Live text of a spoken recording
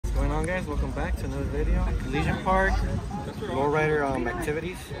on, guys? Welcome back to another video. Elysian Park, lowrider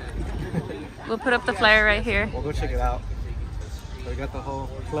activities. We'll put up the flyer right here. We'll go check it out. So we got the whole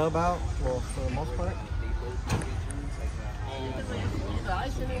club out, well, for the most part.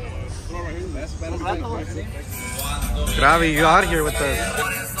 Gravi, you out here with us.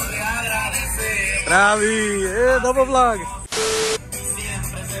 Gravi, double vlog.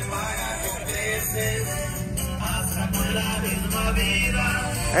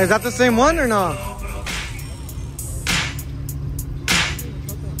 Hey, is that the same one or no?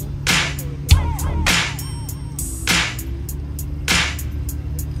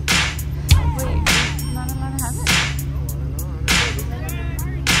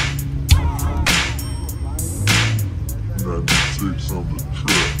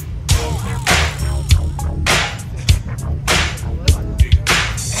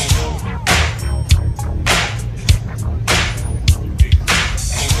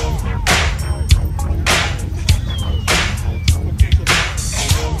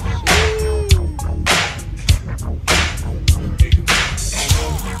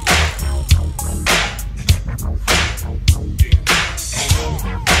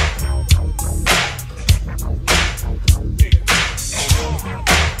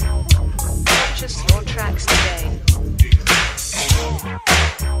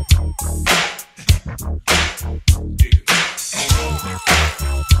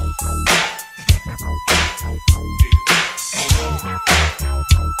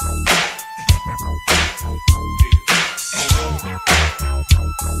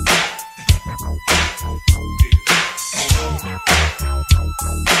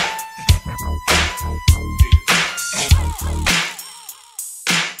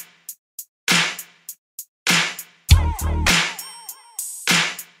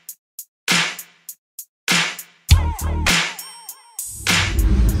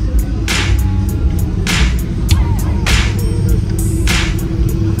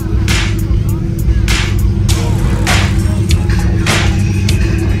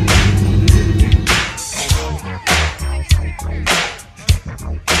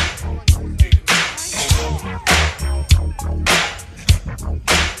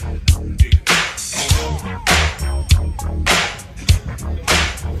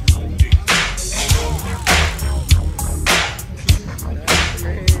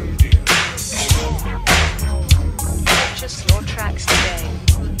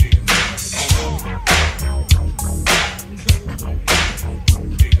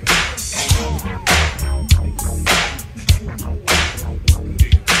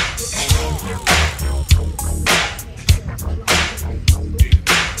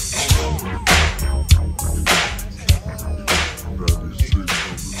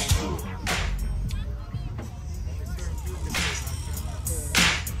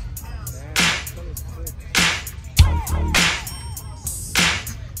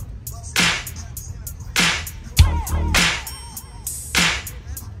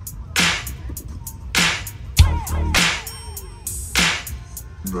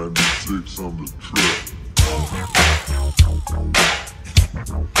 Six on the track.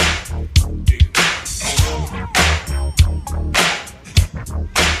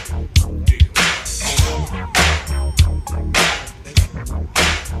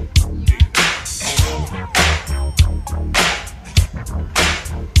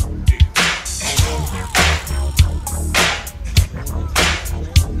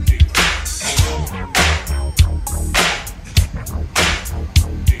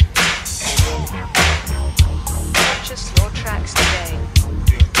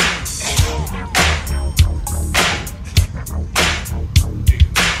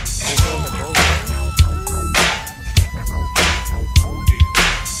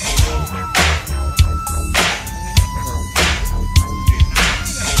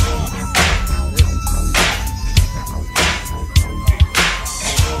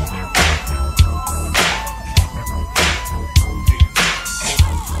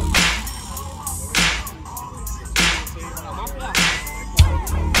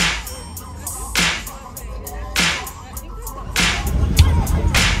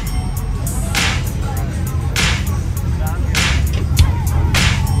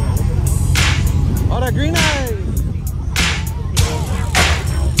 Green eyes.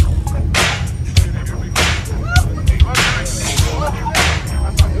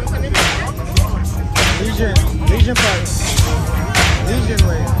 Elysian Park. Elysian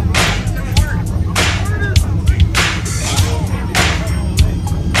way.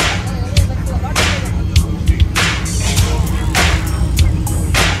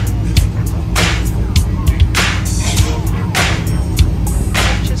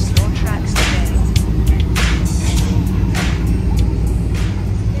 Purchase your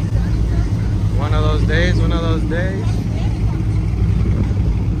Blaze.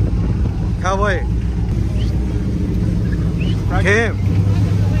 Cowboy. Kim.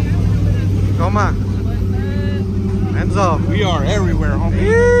 Toma. Hands off. We are everywhere, homie.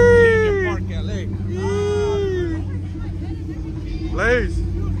 Elysian Park, LA. Blaze.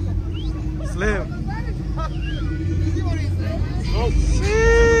 Slim. Oh.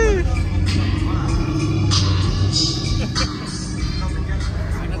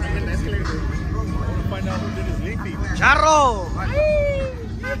 Find out who did his leafy. Charro.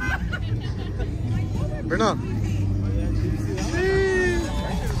 Bruno.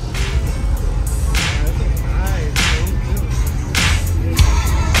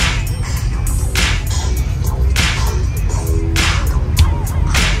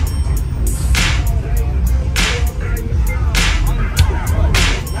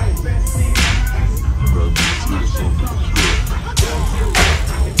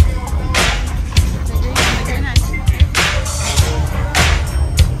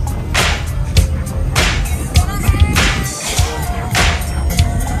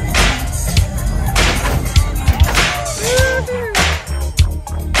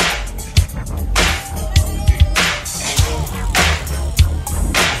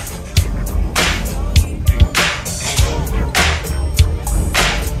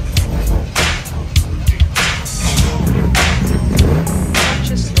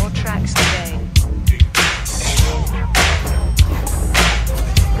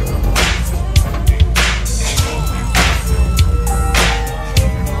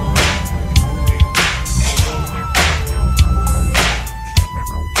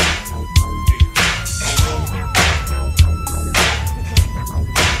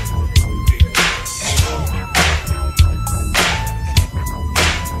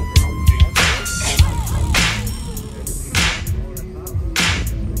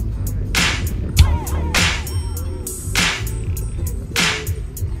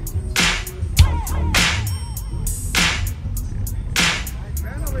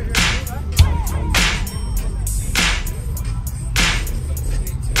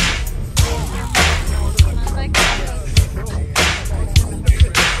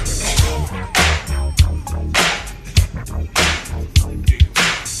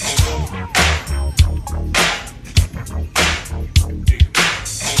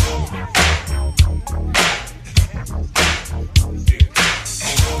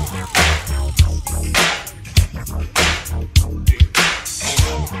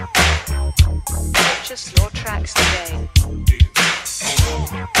 Purchase your tracks today.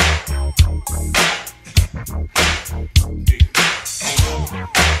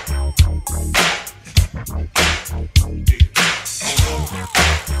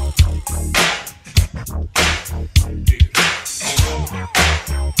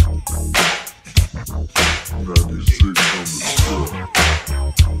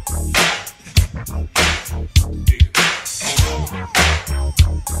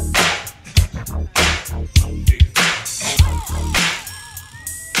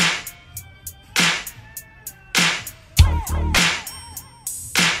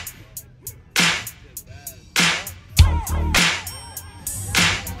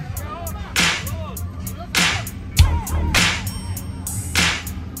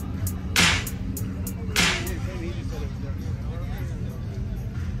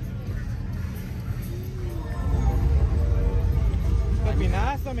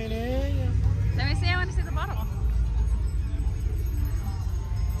 Pinazo, mi niña. Let me see, I want to see the bottle.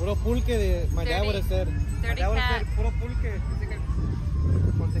 Puro pulque de Maya debe ser. Dirty Maya cat. ser puro pulque. Dice que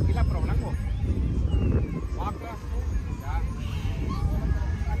con tequila pero blanco. Guaca. Ya.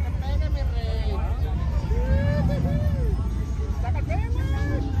 Saca el pegue, mi rey. Saca el pegue, güey.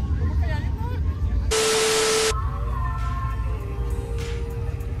 ¿Cómo calladito?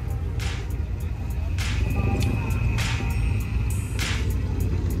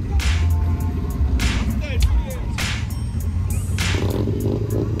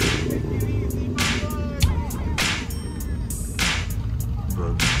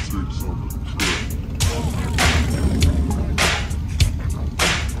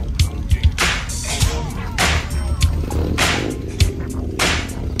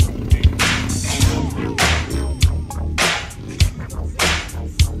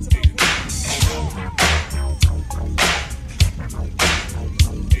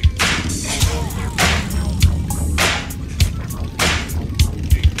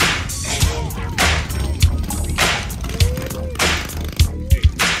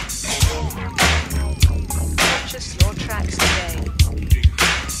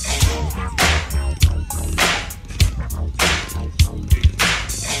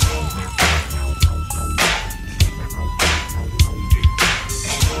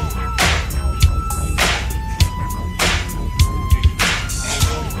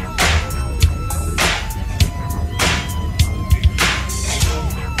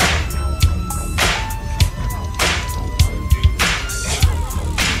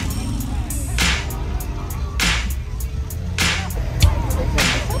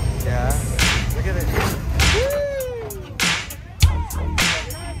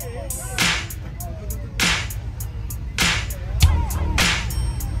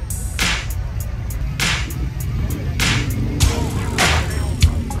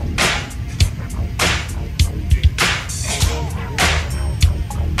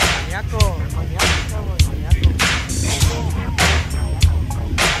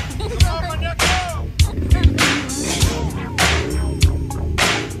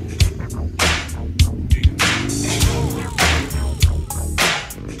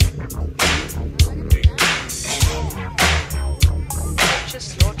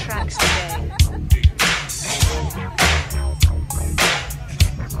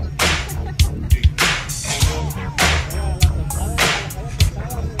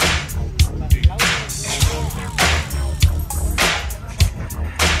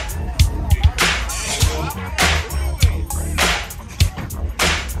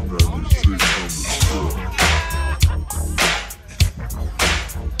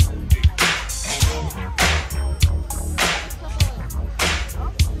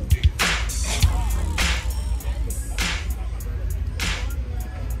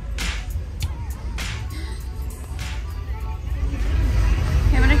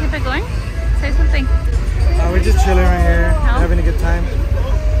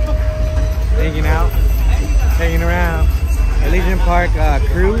 Elysian Park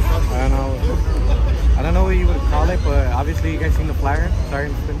cruise. I don't know what you would call it, but obviously you guys seen the flyer. Sorry,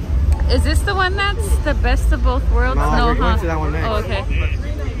 I'm spinning. Is this the one that's the best of both worlds? No, we're going to that one next. Oh, okay.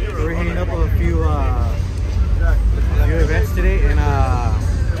 So we're hitting up a few events today, and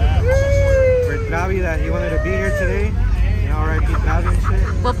for Travi that he wanted to be here today. You know, R.I.P. Travi and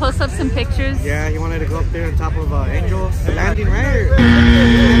shit. We'll post up some pictures. Yeah, he wanted to go up there on top of Angel's Landing, right?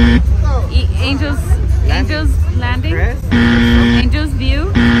 Angel's Landing? Crest? Angel's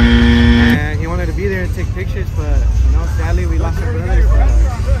View? And he wanted to be there and take pictures, but you know, sadly we lost our brothers.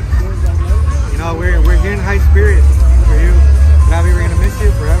 You know, we're here in high spirits for you. Travi, we're gonna miss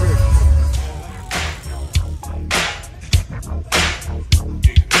you forever.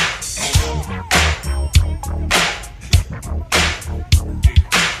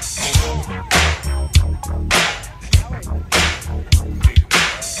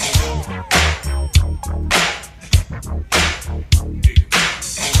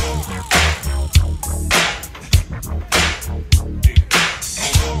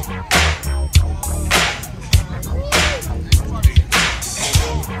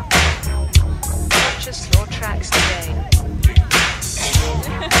 Purchase your tracks today.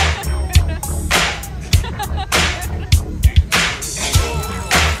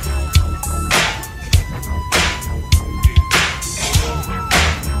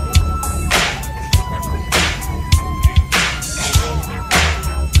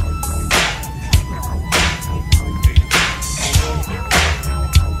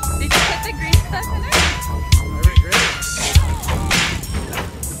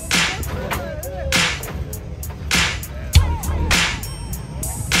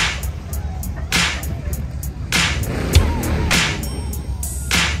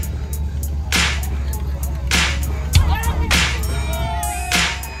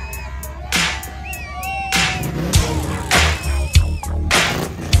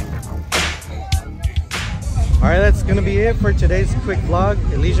 Alright, that's gonna be it for today's quick vlog,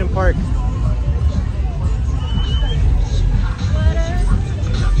 Elysian Park.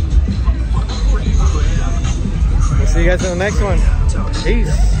 We'll see you guys in the next one.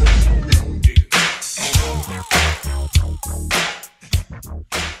 Peace.